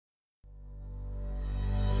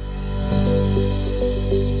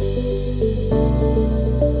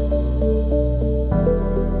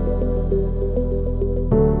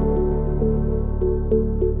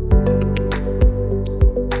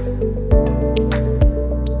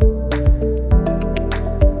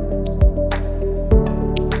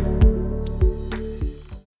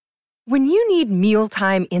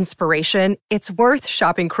mealtime inspiration, it's worth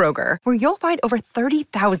shopping Kroger, where you'll find over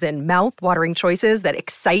 30,000 mouth-watering choices that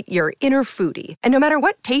excite your inner foodie. And no matter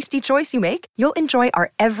what tasty choice you make, you'll enjoy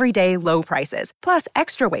our everyday low prices, plus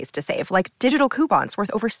extra ways to save, like digital coupons worth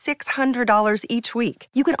over $600 each week.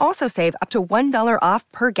 You can also save up to $1 off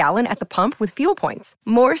per gallon at the pump with fuel points.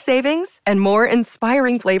 More savings and more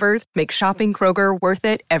inspiring flavors make shopping Kroger worth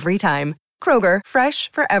it every time. Kroger,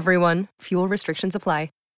 fresh for everyone. Fuel restrictions apply.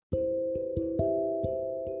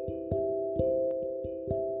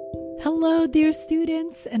 Hello, dear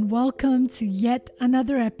students, and welcome to yet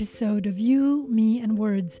another episode of You, Me, and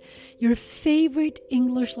Words, your favorite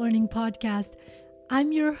English learning podcast.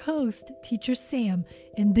 I'm your host, Teacher Sam,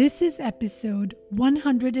 and this is episode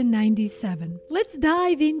 197. Let's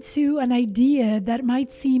dive into an idea that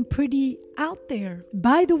might seem pretty out there.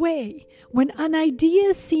 By the way, when an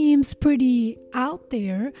idea seems pretty out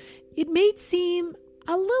there, it may seem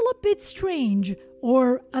a little bit strange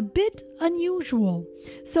or a bit unusual.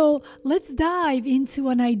 So let's dive into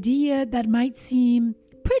an idea that might seem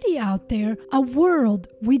pretty out there, a world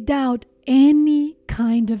without any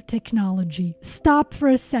kind of technology. Stop for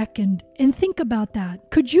a second and think about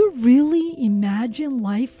that. Could you really imagine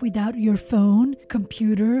life without your phone,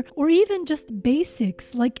 computer, or even just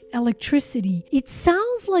basics like electricity? It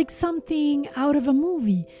sounds like something out of a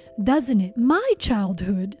movie, doesn't it? My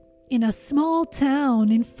childhood in a small town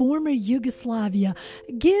in former Yugoslavia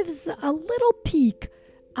gives a little peek,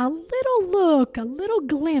 a little look, a little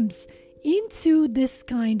glimpse into this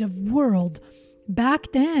kind of world.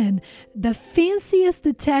 Back then, the fanciest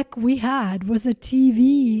tech we had was a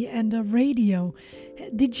TV and a radio.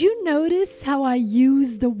 Did you notice how I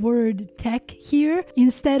use the word tech here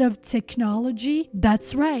instead of technology?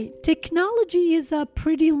 That's right. Technology is a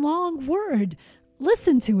pretty long word.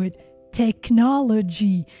 Listen to it.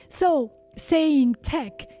 Technology. So, saying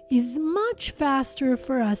tech is much faster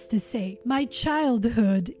for us to say. My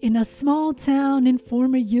childhood in a small town in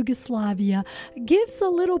former Yugoslavia gives a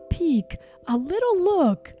little peek, a little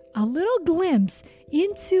look, a little glimpse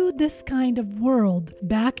into this kind of world.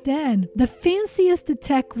 Back then, the fanciest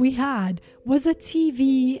tech we had was a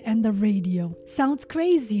TV and the radio. Sounds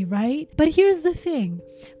crazy, right? But here's the thing.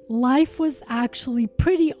 Life was actually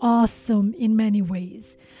pretty awesome in many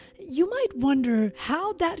ways. You might wonder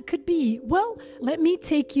how that could be. Well, let me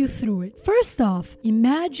take you through it. First off,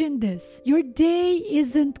 imagine this. Your day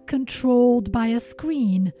isn't controlled by a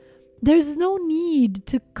screen. There's no need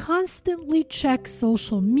to constantly check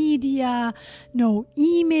social media, no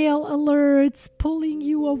email alerts pulling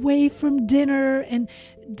you away from dinner, and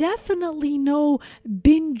definitely no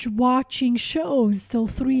binge watching shows till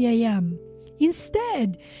 3 a.m.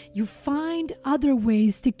 Instead, you find other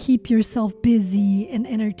ways to keep yourself busy and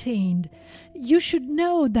entertained. You should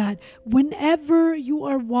know that whenever you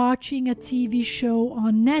are watching a TV show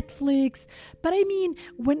on Netflix, but I mean,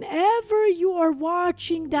 whenever you are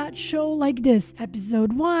watching that show like this,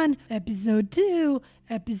 episode 1, episode 2,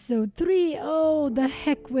 episode 3, oh, the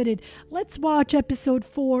heck with it. Let's watch episode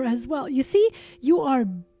 4 as well. You see, you are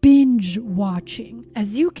binge watching.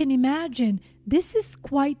 As you can imagine, this is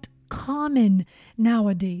quite common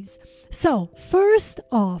nowadays. So, first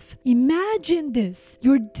off, imagine this.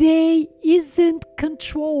 Your day isn't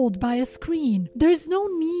controlled by a screen. There's no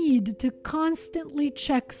need to constantly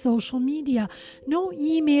check social media, no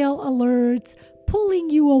email alerts pulling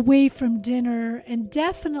you away from dinner, and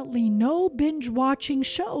definitely no binge watching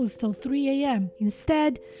shows till 3 a.m.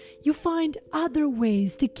 Instead, you find other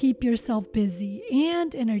ways to keep yourself busy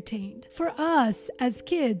and entertained. For us as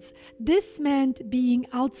kids, this meant being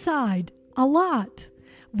outside a lot.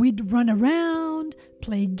 We'd run around,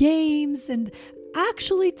 play games, and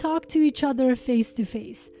actually talk to each other face to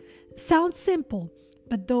face. Sounds simple,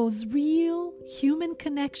 but those real human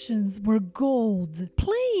connections were gold.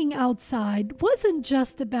 Playing outside wasn't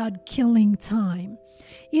just about killing time.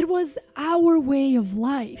 It was our way of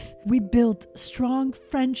life. We built strong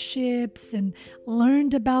friendships and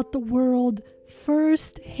learned about the world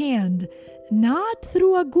firsthand, not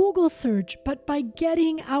through a Google search, but by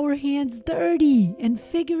getting our hands dirty and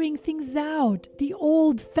figuring things out the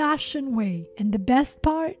old-fashioned way. And the best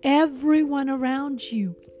part, everyone around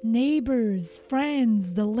you, neighbors,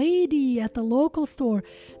 friends, the lady at the local store,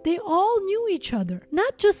 they all knew each other.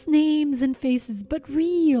 Not just names and faces, but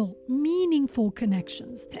real, meaningful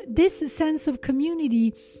connections. This sense of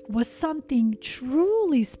community was something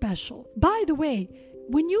truly special. By the way,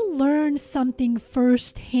 when you learn something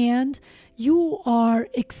firsthand, you are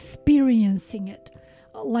experiencing it.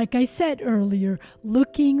 like I said earlier,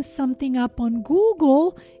 looking something up on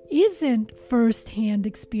Google isn't first-hand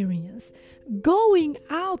experience. Going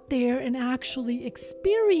out there and actually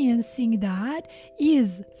experiencing that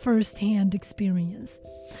is first-hand experience.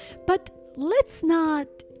 But let's not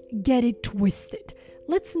get it twisted.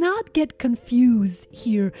 Let's not get confused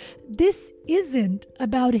here. This isn't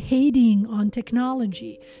about hating on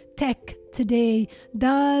technology. Tech today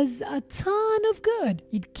does a ton of good.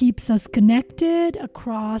 It keeps us connected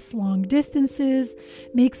across long distances,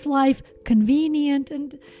 makes life convenient,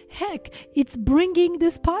 and heck, it's bringing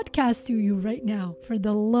this podcast to you right now. For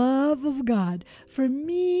the love of God, for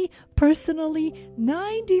me personally,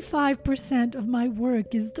 95% of my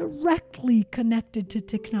work is directly connected to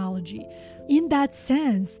technology. In that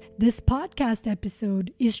sense, this podcast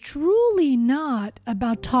episode is truly not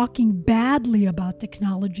about talking badly about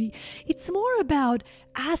technology. It's more about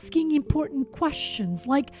asking important questions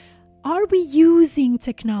like, are we using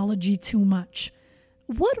technology too much?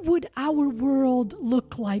 What would our world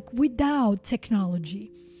look like without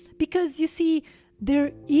technology? Because you see,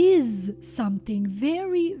 there is something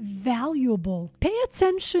very valuable. Pay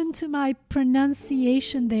attention to my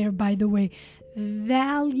pronunciation there, by the way.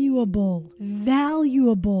 Valuable.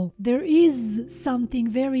 There is something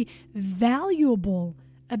very valuable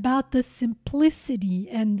about the simplicity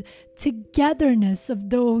and togetherness of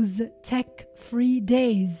those tech-free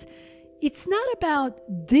days. It's not about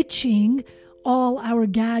ditching all our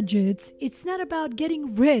gadgets. It's not about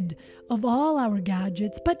getting rid of all our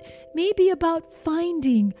gadgets, but maybe about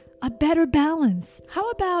finding a better balance. How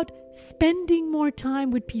about spending more time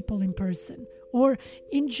with people in person, or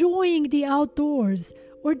enjoying the outdoors,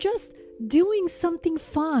 or just doing something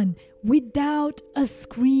fun without a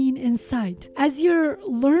screen in sight? As you're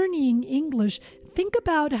learning English, think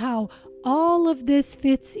about how all of this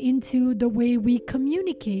fits into the way we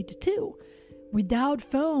communicate too. Without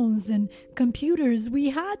phones and computers, we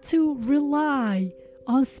had to rely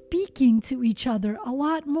on speaking to each other a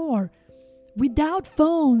lot more. Without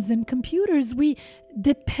phones and computers, we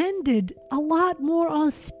depended a lot more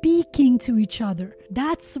on speaking to each other.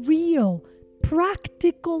 That's real,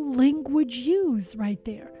 practical language use right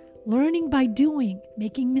there. Learning by doing,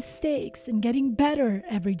 making mistakes, and getting better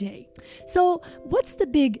every day. So, what's the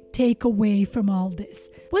big takeaway from all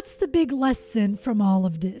this? What's the big lesson from all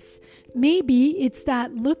of this? Maybe it's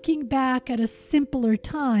that looking back at a simpler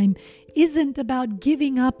time isn't about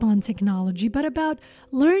giving up on technology, but about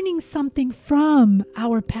learning something from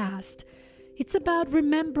our past. It's about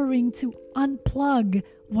remembering to unplug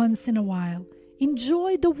once in a while,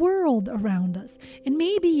 enjoy the world around us, and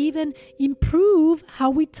maybe even improve how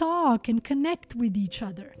we talk and connect with each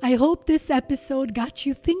other. I hope this episode got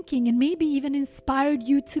you thinking and maybe even inspired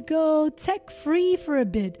you to go tech-free for a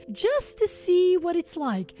bit, just to see what it's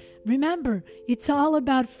like. Remember, it's all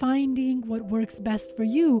about finding what works best for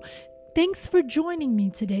you. Thanks for joining me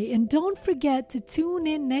today, and don't forget to tune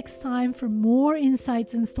in next time for more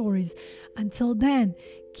insights and stories. Until then,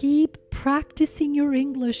 keep practicing your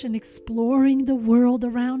English and exploring the world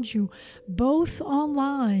around you, both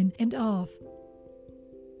online and off.